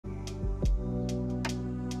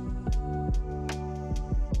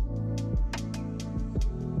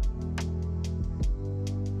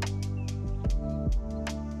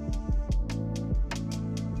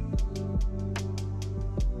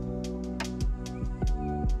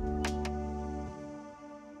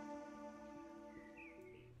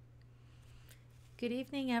Good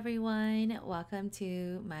evening, everyone. Welcome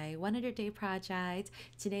to my 100-day project.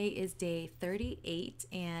 Today is day 38,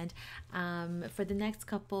 and for the next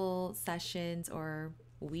couple sessions or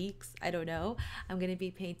weeks, I don't know, I'm going to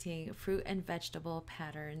be painting fruit and vegetable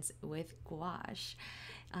patterns with gouache.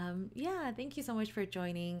 Yeah, thank you so much for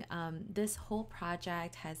joining. This whole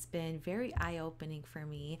project has been very eye-opening for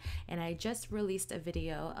me, and I just released a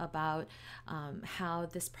video about how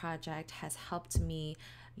this project has helped me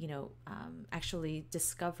actually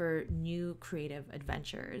discover new creative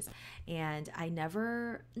adventures. And I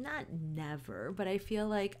not never, but I feel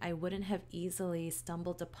like I wouldn't have easily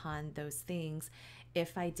stumbled upon those things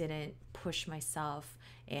if I didn't push myself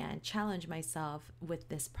and challenge myself with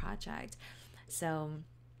this project. So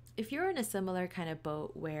if you're in a similar kind of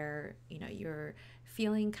boat where, you're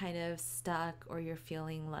feeling kind of stuck, or you're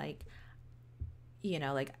feeling like,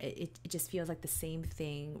 like it just feels like the same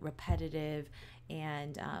thing, repetitive,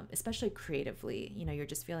 and especially creatively, you're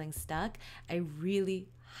just feeling stuck, I really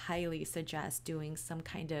highly suggest doing some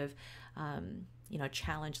kind of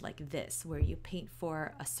challenge like this, where you paint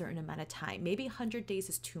for a certain amount of time. Maybe 100 days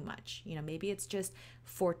is too much, maybe it's just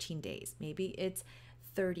 14 days, maybe it's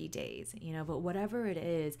 30 days, but whatever it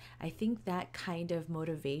is, I think that kind of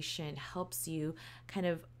motivation helps you kind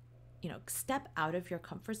of step out of your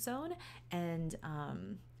comfort zone, and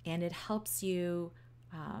it helps you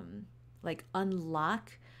like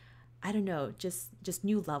unlock, I don't know, just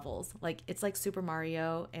new levels. Like it's like Super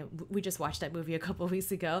Mario, and we just watched that movie a couple of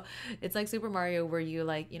weeks ago. It's like Super Mario, where you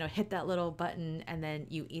hit that little button and then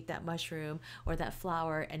you eat that mushroom or that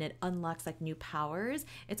flower, and it unlocks like new powers.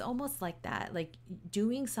 It's almost like that, like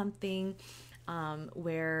doing something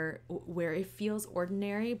where it feels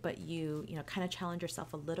ordinary, but you kind of challenge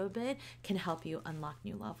yourself a little bit, can help you unlock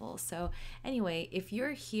new levels. So anyway, if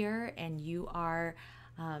you're here and you are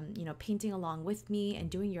painting along with me and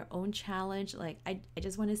doing your own challenge, like I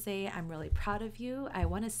just want to say I'm really proud of you. I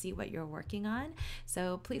want to see what you're working on.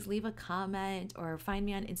 So please leave a comment or find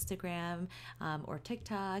me on Instagram or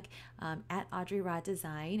TikTok at Audrey Raw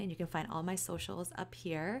Design, and you can find all my socials up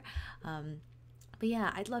here. But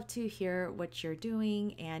yeah, I'd love to hear what you're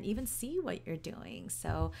doing and even see what you're doing,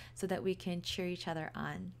 so that we can cheer each other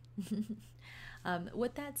on.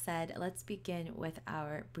 With that said, let's begin with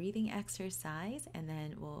our breathing exercise, and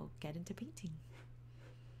then we'll get into painting.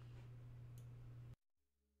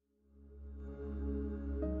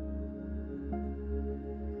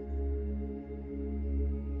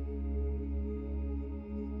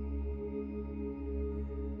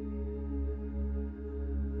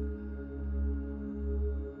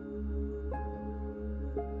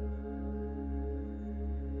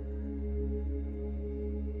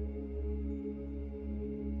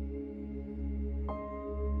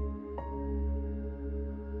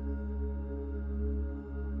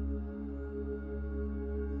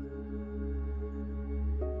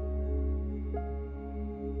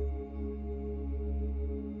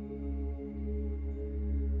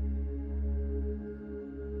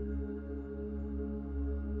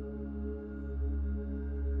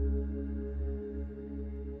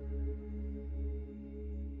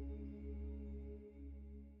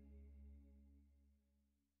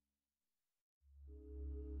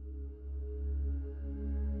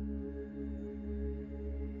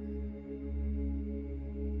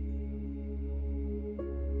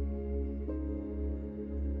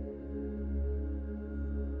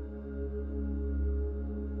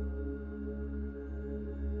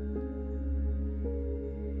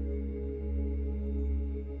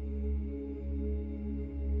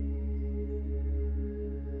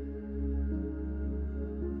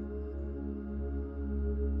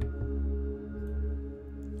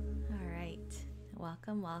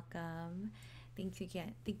 Welcome.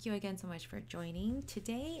 Thank you again so much for joining.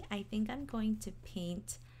 Today, I think I'm going to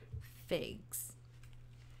paint figs.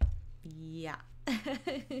 Yeah.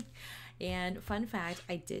 And fun fact,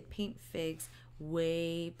 I did paint figs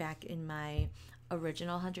way back in my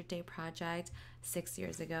original 100-day project 6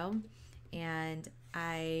 years ago. And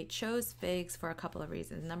I chose figs for a couple of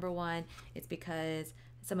reasons. Number one, it's because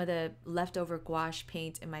some of the leftover gouache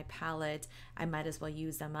paint in my palette, I might as well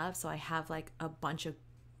use them up. So I have like a bunch of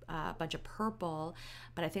purple,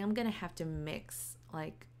 but I think I'm gonna have to mix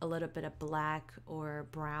like a little bit of black or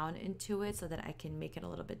brown into it so that I can make it a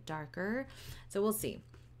little bit darker. So we'll see.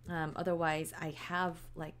 Otherwise, I have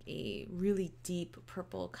like a really deep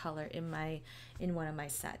purple color in one of my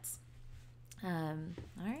sets. All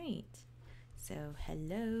right. So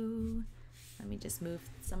hello. Let me just move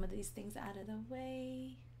some of these things out of the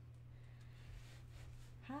way.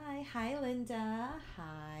 Hi Linda.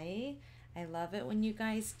 Hi. I love it when you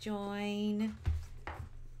guys join.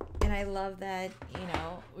 And And I love that,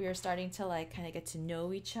 we are starting to like kind of get to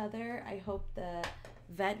know each other. I hope the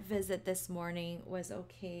vet visit this morning was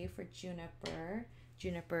okay for Juniper.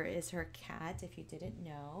 Juniper is her cat, if you didn't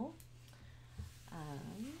know.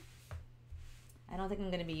 I don't think I'm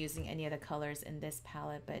going to be using any of the colors in this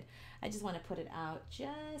palette, but I just want to put it out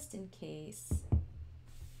just in case.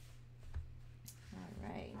 All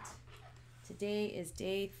right. Today is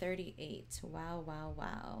day 38. Wow, wow,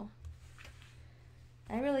 wow.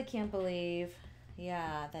 I really can't believe,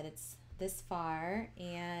 that it's this far.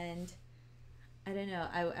 And I don't know.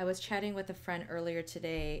 I was chatting with a friend earlier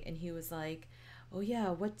today, and he was like, "Oh yeah,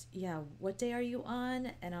 what day are you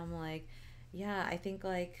on?" And I'm like, I think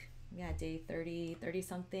like day 30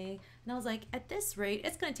 something. And I was like, at this rate,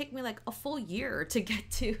 it's going to take me like a full year to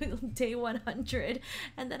get to day 100.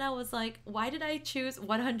 And then I was like, why did I choose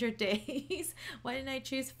 100 days? Why didn't I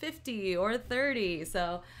choose 50 or 30?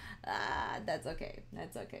 So that's okay.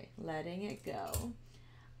 That's okay. Letting it go.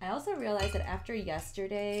 I also realized that after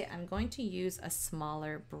yesterday, I'm going to use a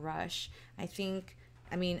smaller brush. I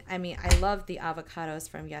love the avocados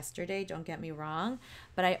from yesterday, don't get me wrong,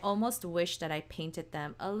 but I almost wish that I painted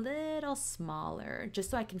them a little smaller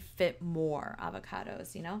just so I can fit more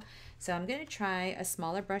avocados, So I'm going to try a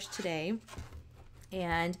smaller brush today.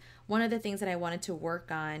 And one of the things that I wanted to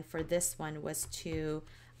work on for this one was to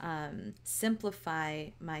simplify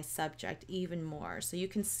my subject even more. So you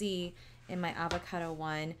can see in my avocado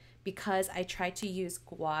one, because I tried to use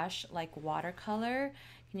gouache like watercolor,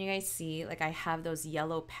 can you guys see, like I have those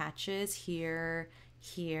yellow patches here,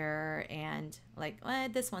 and like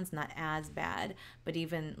this one's not as bad, but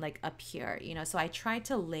even like up here, so I tried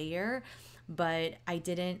to layer, but I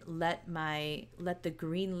didn't let the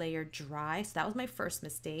green layer dry. So that was my first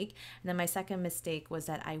mistake. And then my second mistake was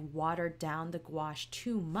that I watered down the gouache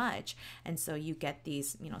too much, and so you get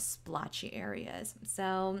these splotchy areas.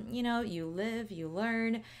 So you live, you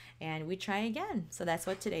learn, and we try again. So that's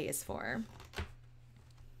what today is for.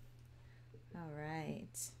 All right.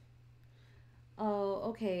 Oh,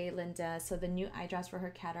 okay, Linda. So the new eye drops for her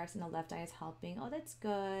cataracts in the left eye is helping. Oh, that's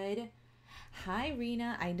good. Hi,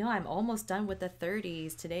 Rena. I know I'm almost done with the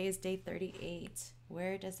 30s. Today is day 38.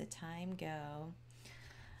 Where does the time go?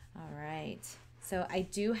 All right. So I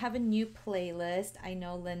do have a new playlist. I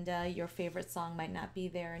know, Linda, your favorite song might not be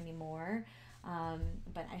there anymore.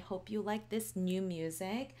 But I hope you like this new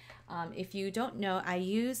music. If you don't know, I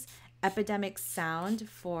use Epidemic Sound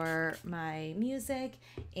for my music,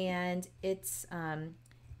 and it's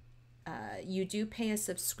you do pay a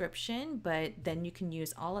subscription, but then you can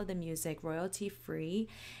use all of the music royalty free.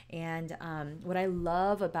 And what I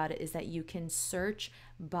love about it is that you can search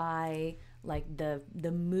by like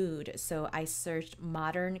the mood. So I searched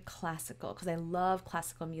modern classical because I love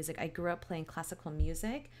classical music. I grew up playing classical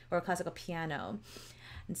music or classical piano.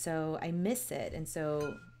 And so I miss it. And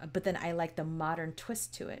so, but then I like the modern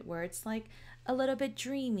twist to it where it's like a little bit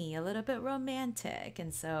dreamy, a little bit romantic.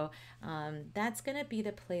 And so that's going to be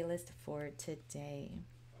the playlist for today.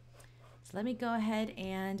 So let me go ahead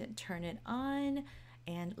and turn it on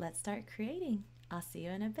and let's start creating. I'll see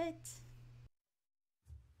you in a bit.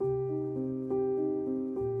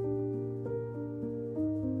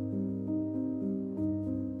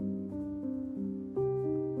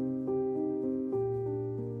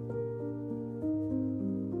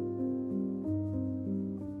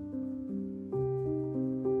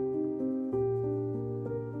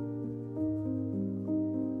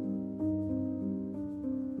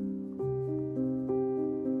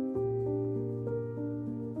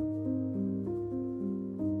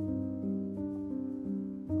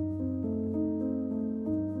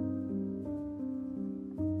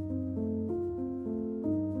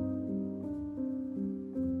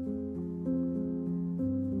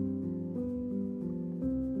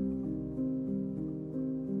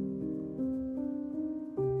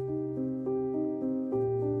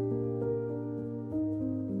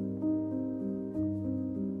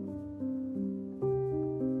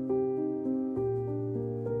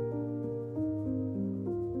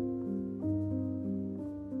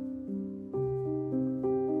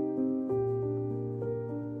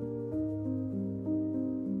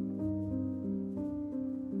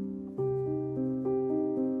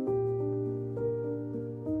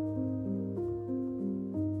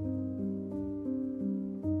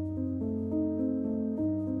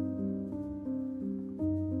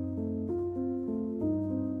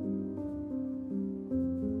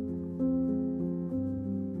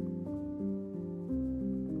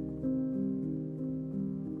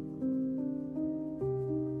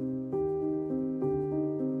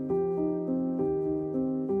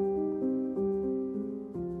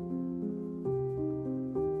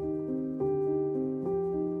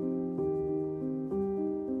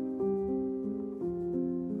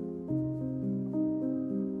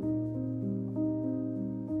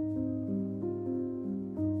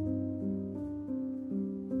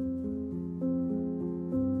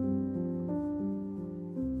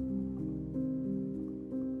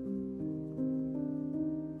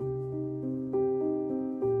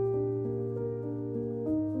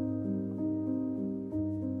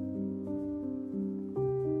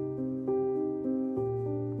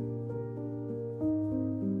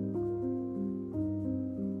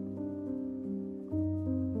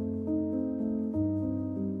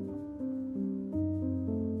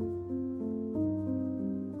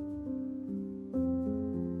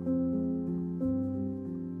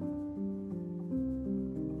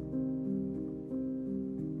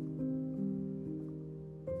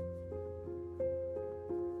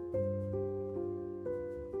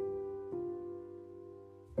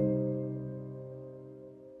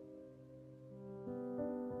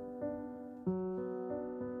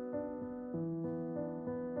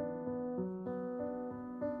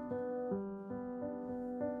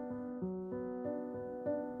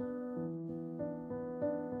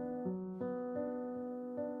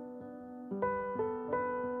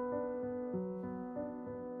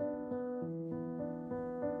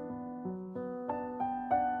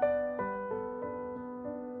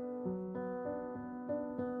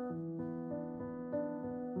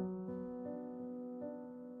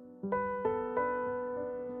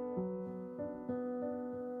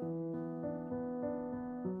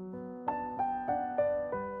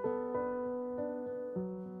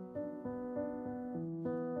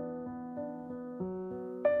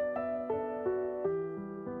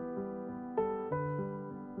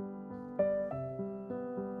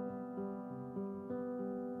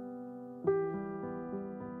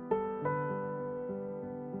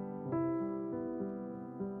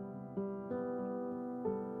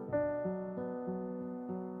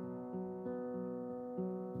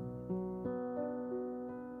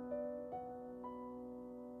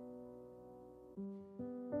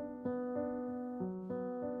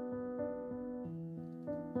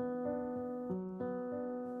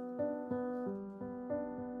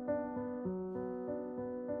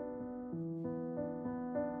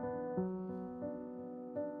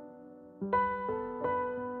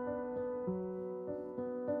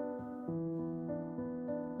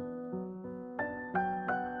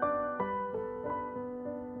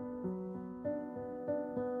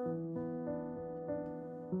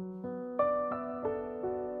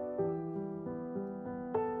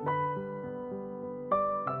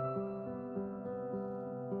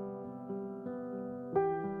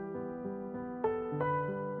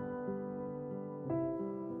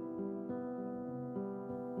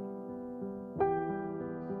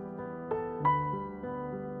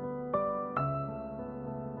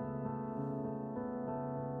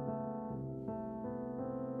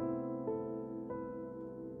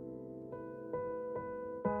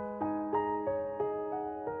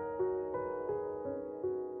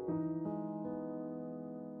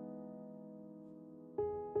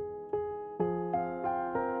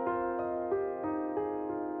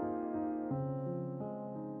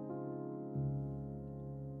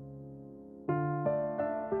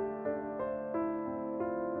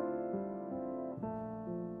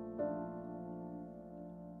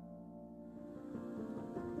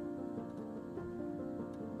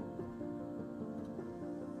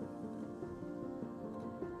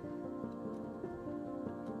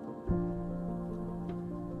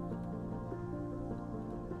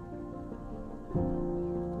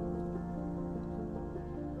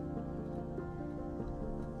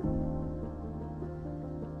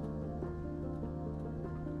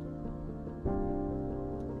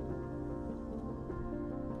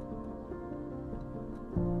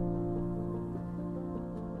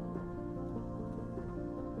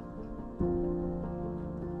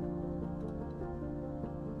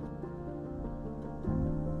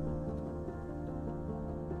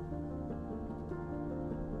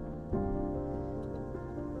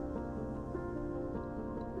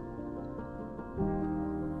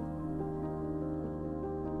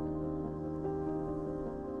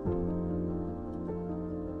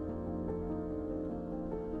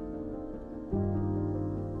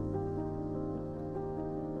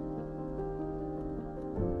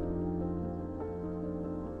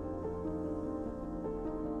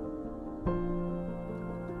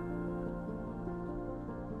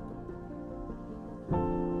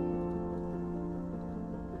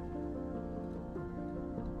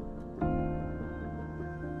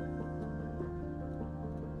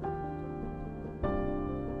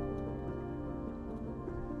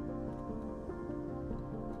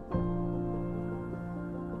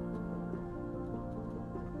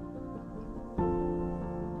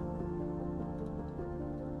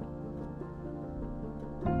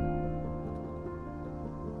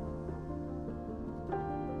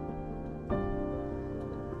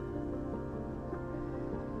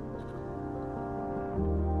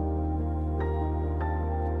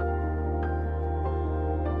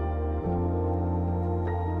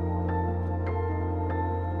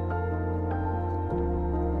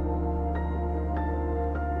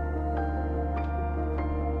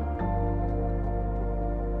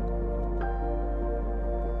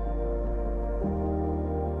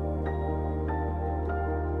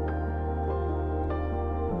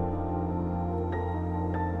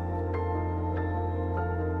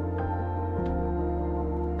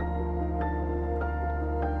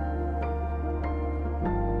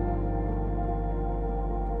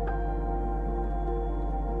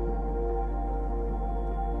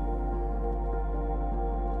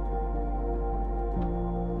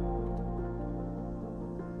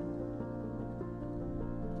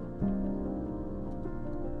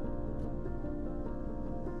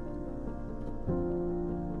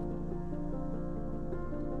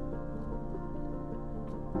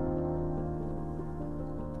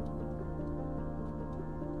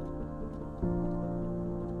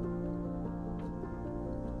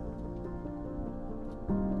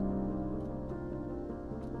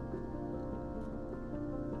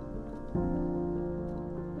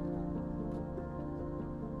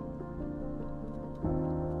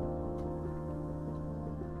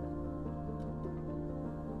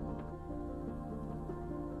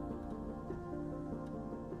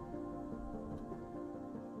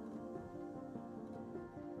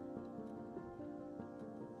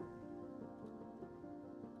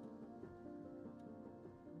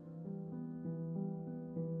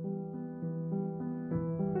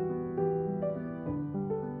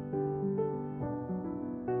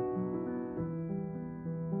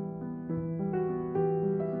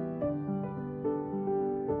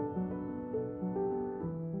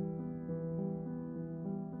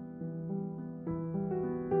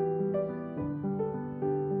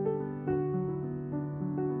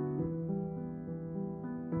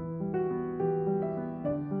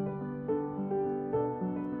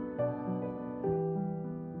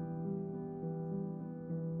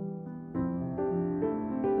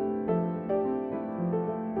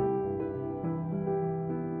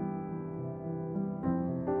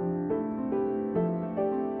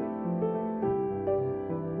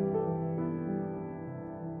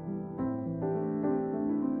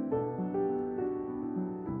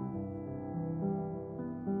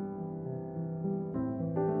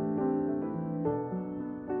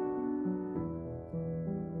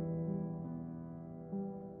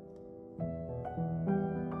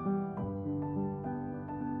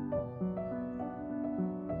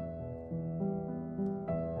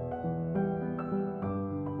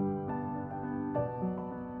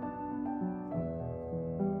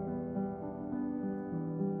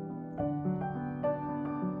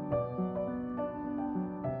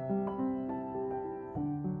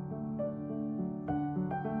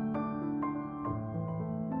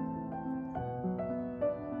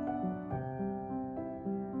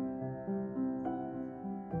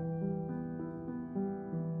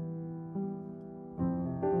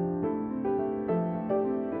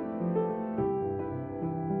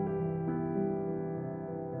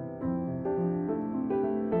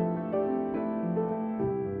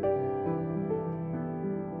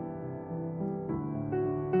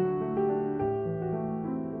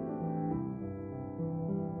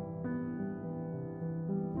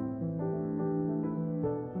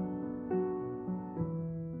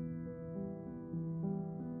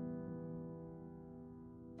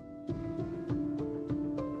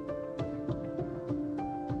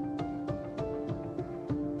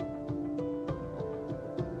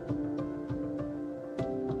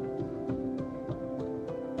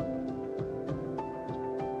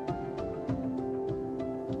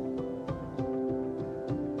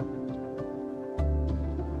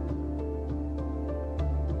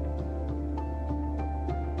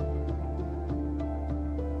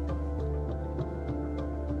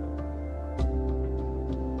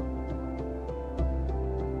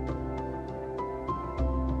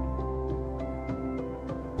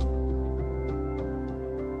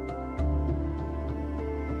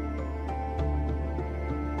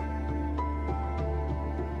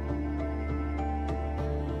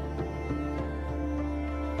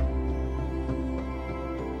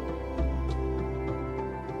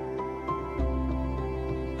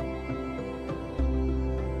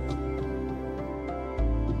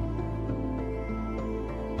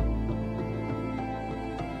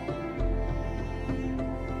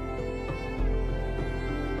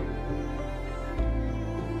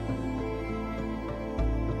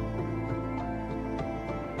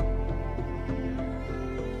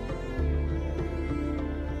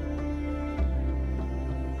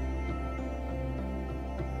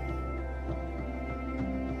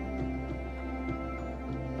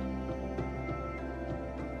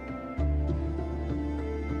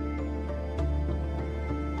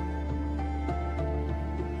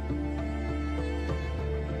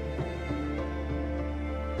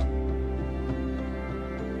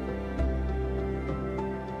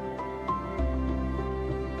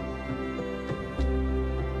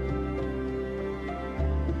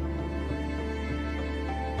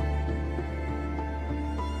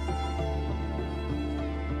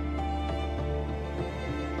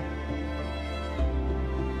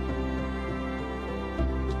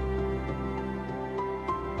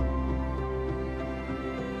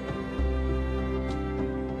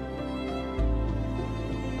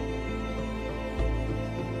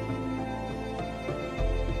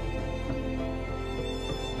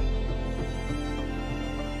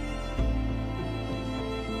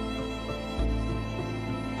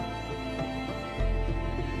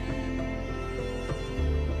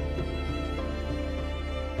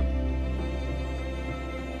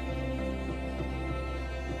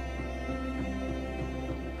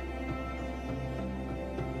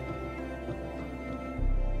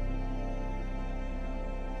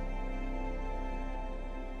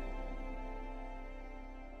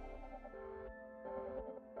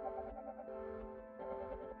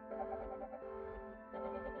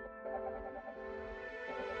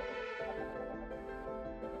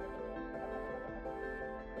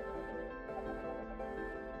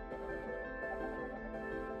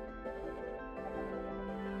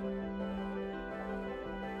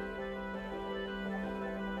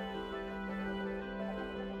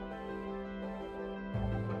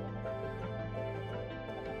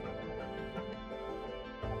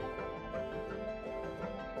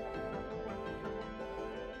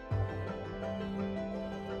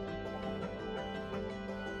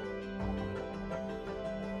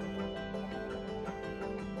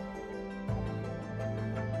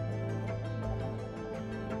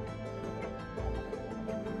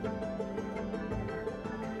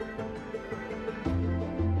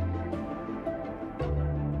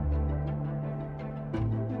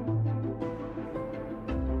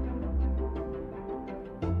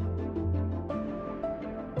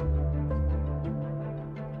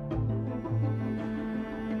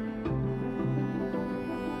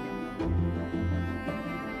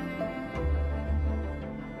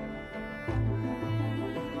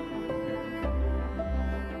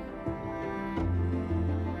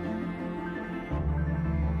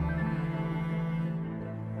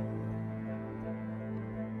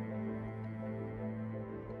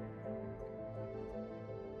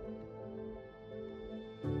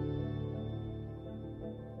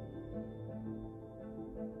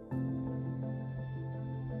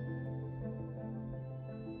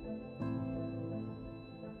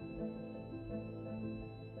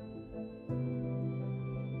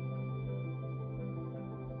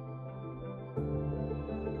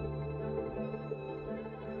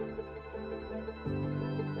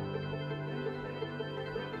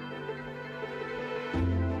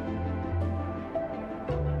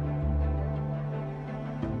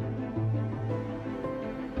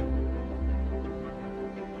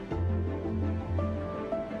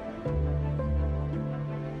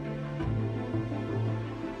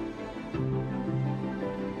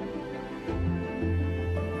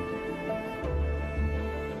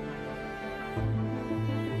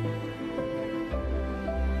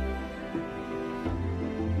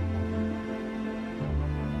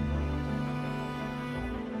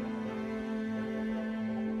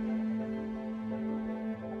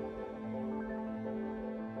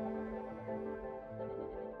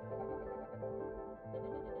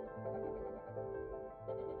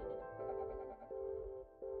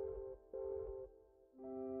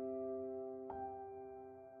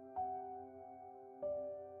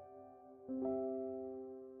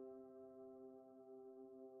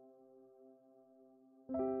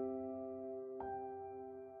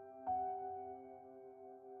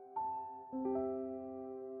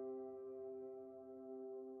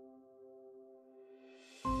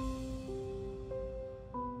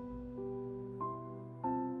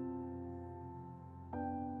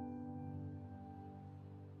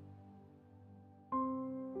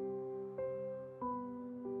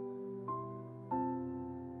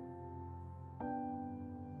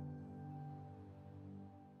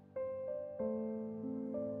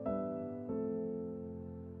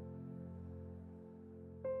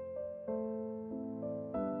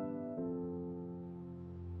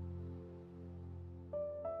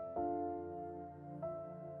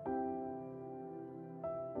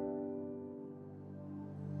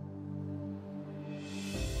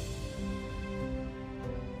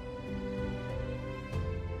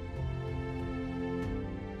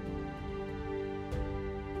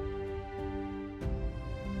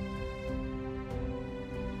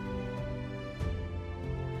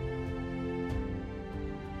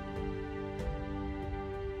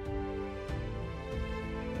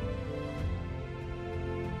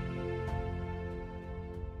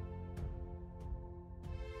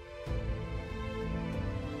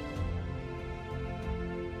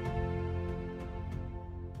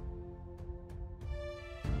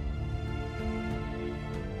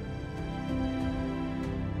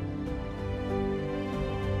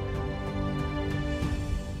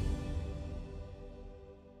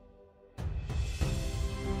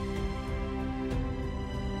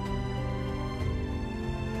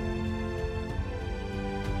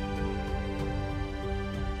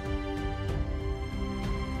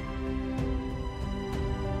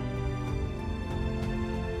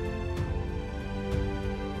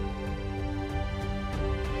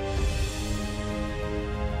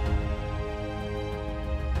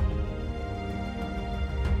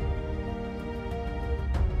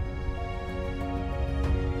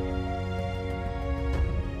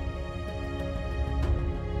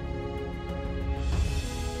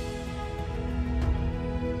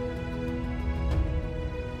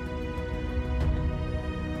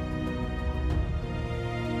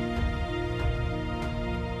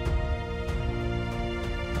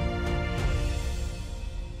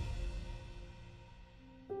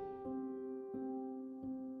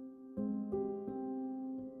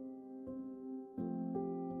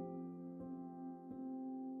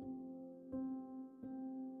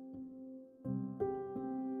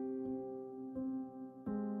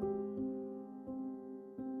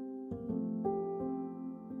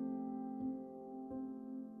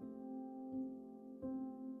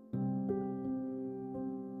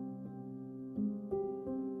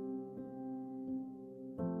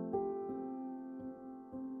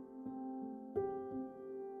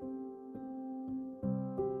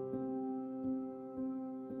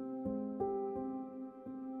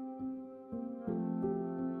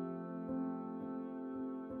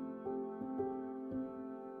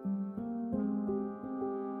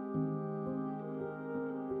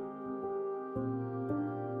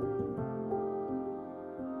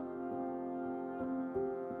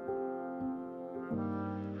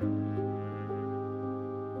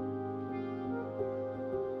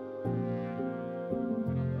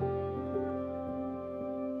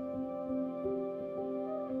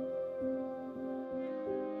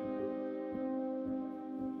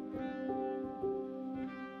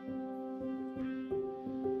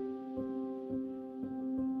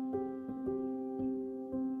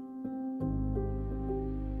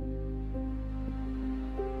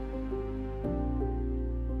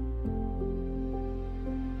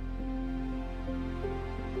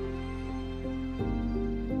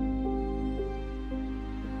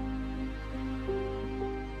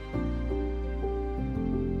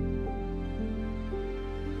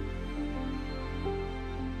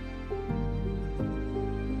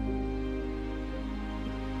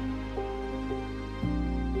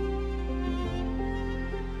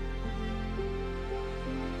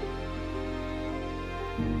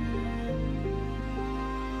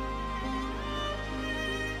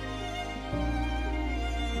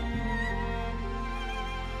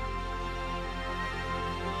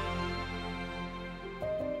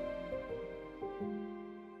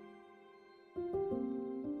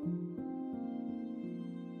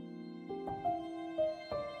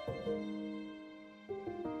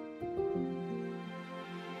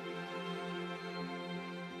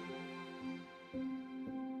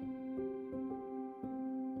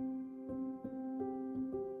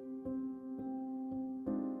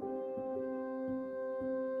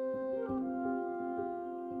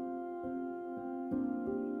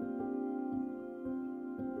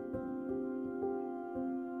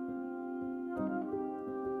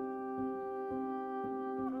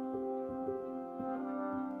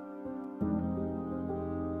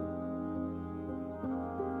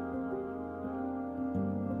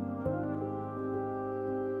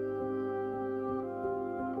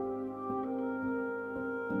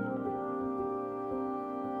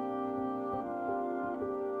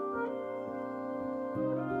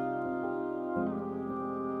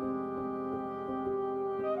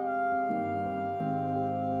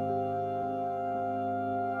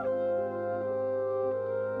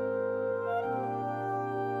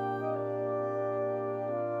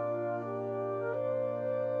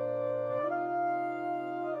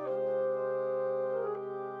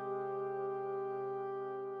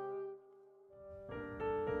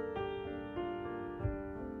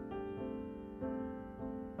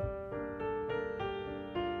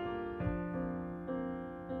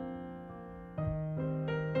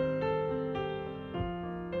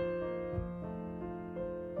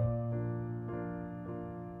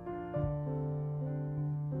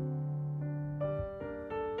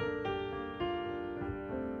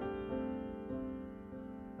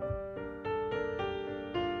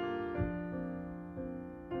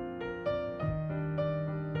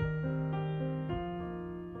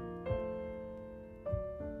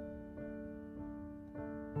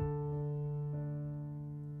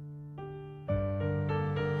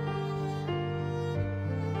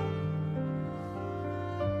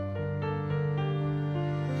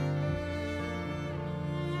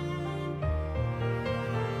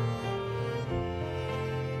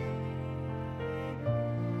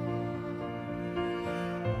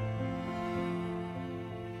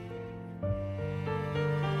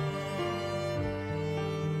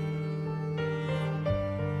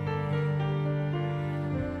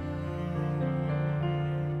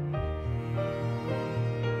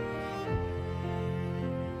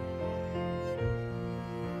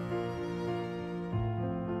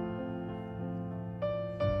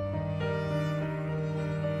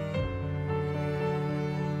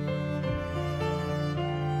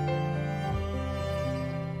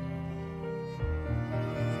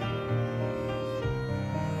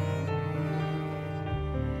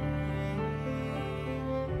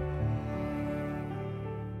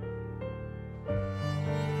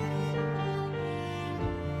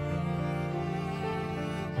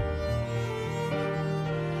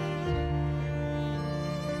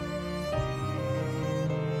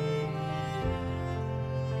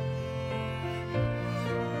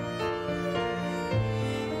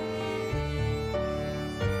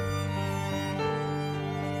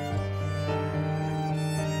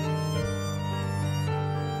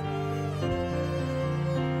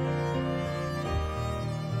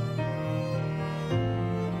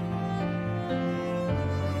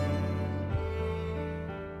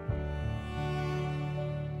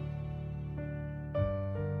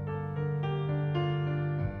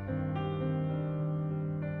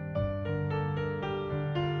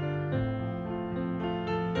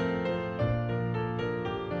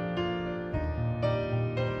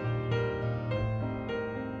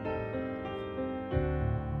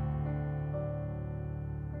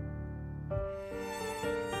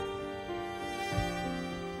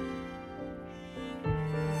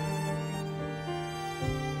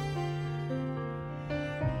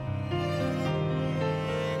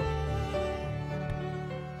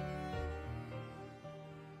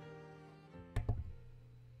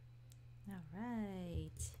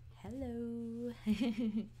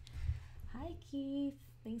 Hi, Keith.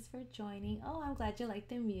 Thanks for joining. Oh, I'm glad you like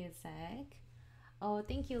the music. Oh,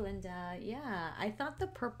 thank you, Linda. Yeah, I thought the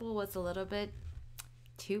purple was a little bit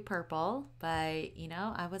too purple, but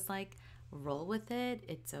I was like, roll with it.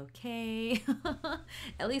 It's okay.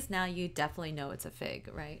 At least now you definitely know it's a fig,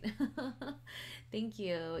 right? Thank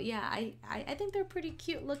you. Yeah, I think they're pretty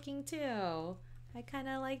cute looking too. I kind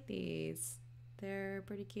of like these. They're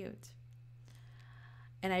pretty cute.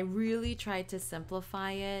 And I really tried to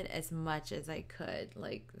simplify it as much as I could.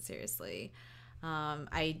 Like, seriously.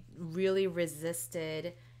 I really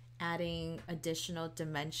resisted adding additional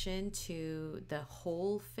dimension to the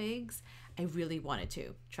whole figs. I really wanted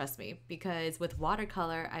to, trust me, because with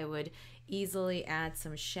watercolor, I would easily add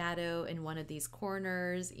some shadow in one of these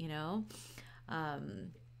corners.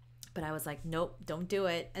 Um, but I was like, nope, don't do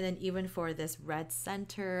it. And then even for this red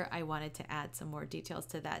center, I wanted to add some more details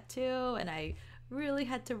to that too. And I really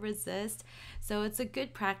had to resist. So it's a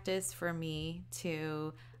good practice for me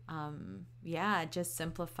to, yeah, just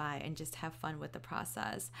simplify and just have fun with the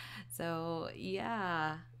process. So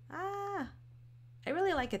yeah, ah, I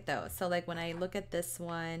really like it though. So like when I look at this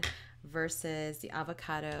one versus the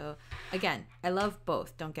avocado, again, I love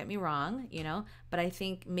both. Don't get me wrong, but I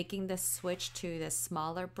think making the switch to the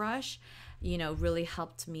smaller brush, really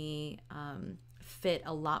helped me fit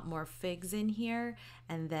a lot more figs in here.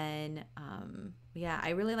 And then, yeah, I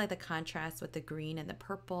really like the contrast with the green and the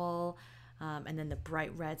purple, and then the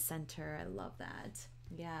bright red center. I love that.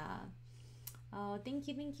 Yeah. Oh, thank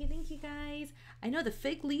you, thank you, thank you guys. I know the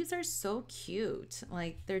fig leaves are so cute.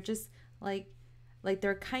 Like they're just like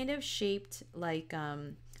they're kind of shaped like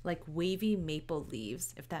wavy maple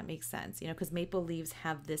leaves, if that makes sense. Because maple leaves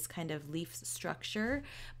have this kind of leaf structure,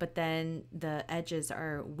 but then the edges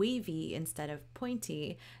are wavy instead of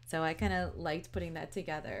pointy. So I kind of liked putting that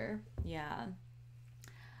together. Yeah.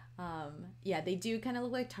 Yeah, they do kind of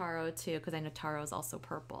look like taro too, because I know taro is also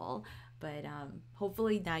purple. But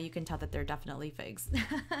hopefully now you can tell that they're definitely figs.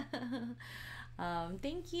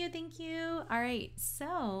 Thank you, thank you. All right,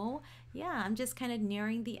 so yeah, I'm just kind of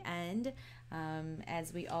nearing the end.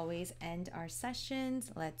 As we always end our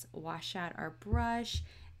sessions, let's wash out our brush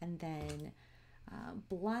and then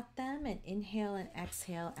blot them and inhale and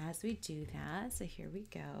exhale as we do that. So here we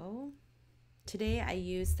go. Today I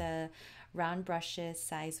use the round brushes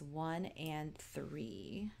size 1 and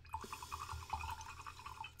 3.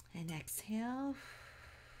 And exhale.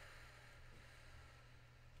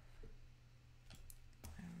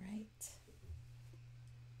 All right.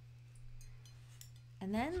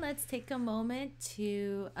 And then let's take a moment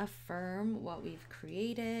to affirm what we've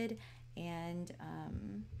created and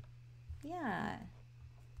yeah,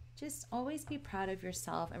 just always be proud of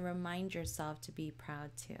yourself and remind yourself to be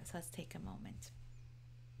proud too. So let's take a moment.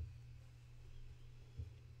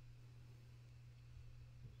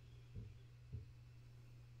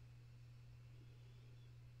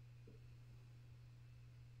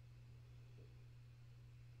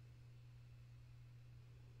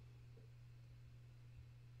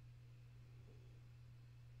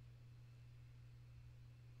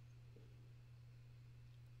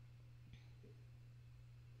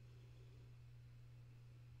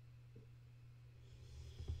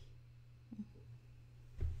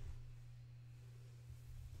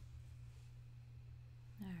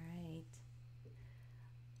 All right.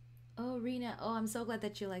 Oh, Rena, oh, I'm so glad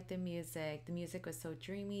that you like the music. The music was so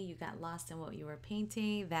dreamy. You got lost in what you were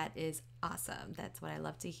painting. That is awesome. That's what I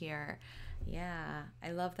love to hear. Yeah,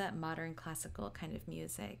 I love that modern classical kind of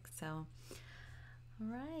music. So, all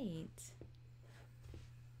right.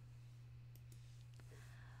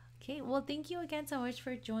 Okay, well, thank you again so much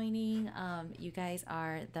for joining. You guys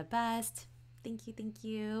are the best. Thank you, thank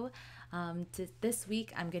you. This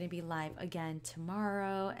week, I'm going to be live again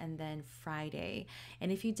tomorrow and then Friday.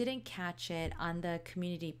 And if you didn't catch it on the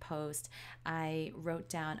community post, I wrote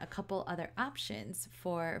down a couple other options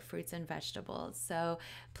for fruits and vegetables. So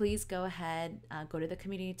please go ahead, go to the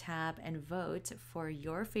community tab and vote for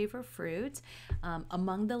your favorite fruit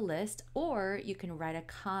among the list, or you can write a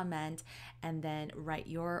comment and then write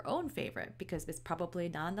your own favorite because it's probably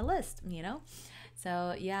not on the list.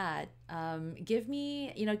 So yeah, give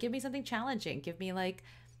me something challenging. Give me like,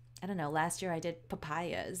 I don't know, last year I did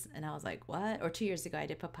papayas and I was like, what? Or 2 years ago I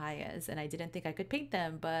did papayas and I didn't think I could paint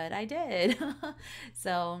them, but I did.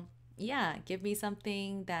 So yeah, give me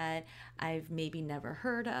something that I've maybe never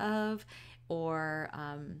heard of or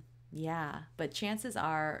yeah, but chances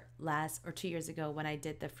are last or 2 years ago when I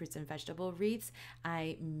did the fruits and vegetable wreaths,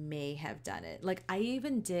 I may have done it. Like I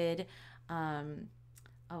even did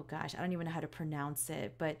oh gosh, I don't even know how to pronounce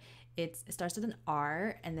it, but it starts with an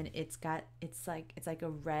R and then it's like a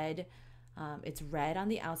red It's red on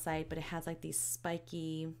the outside, but it has like these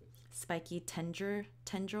spiky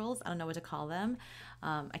tendrils. I don't know what to call them.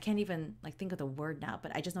 I can't even like think of the word now,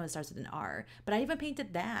 but I just know it starts with an R. But I even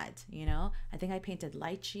painted that, you know. I think I painted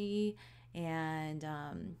lychee and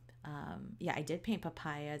yeah, I did paint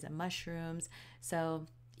papayas and mushrooms. So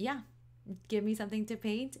yeah, give me something to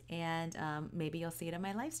paint, and maybe you'll see it in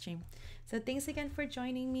my live stream. So thanks again for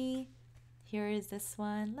joining me. Here is this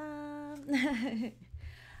one, love.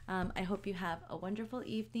 I hope you have a wonderful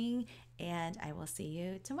evening, and I will see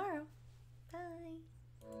you tomorrow. Bye.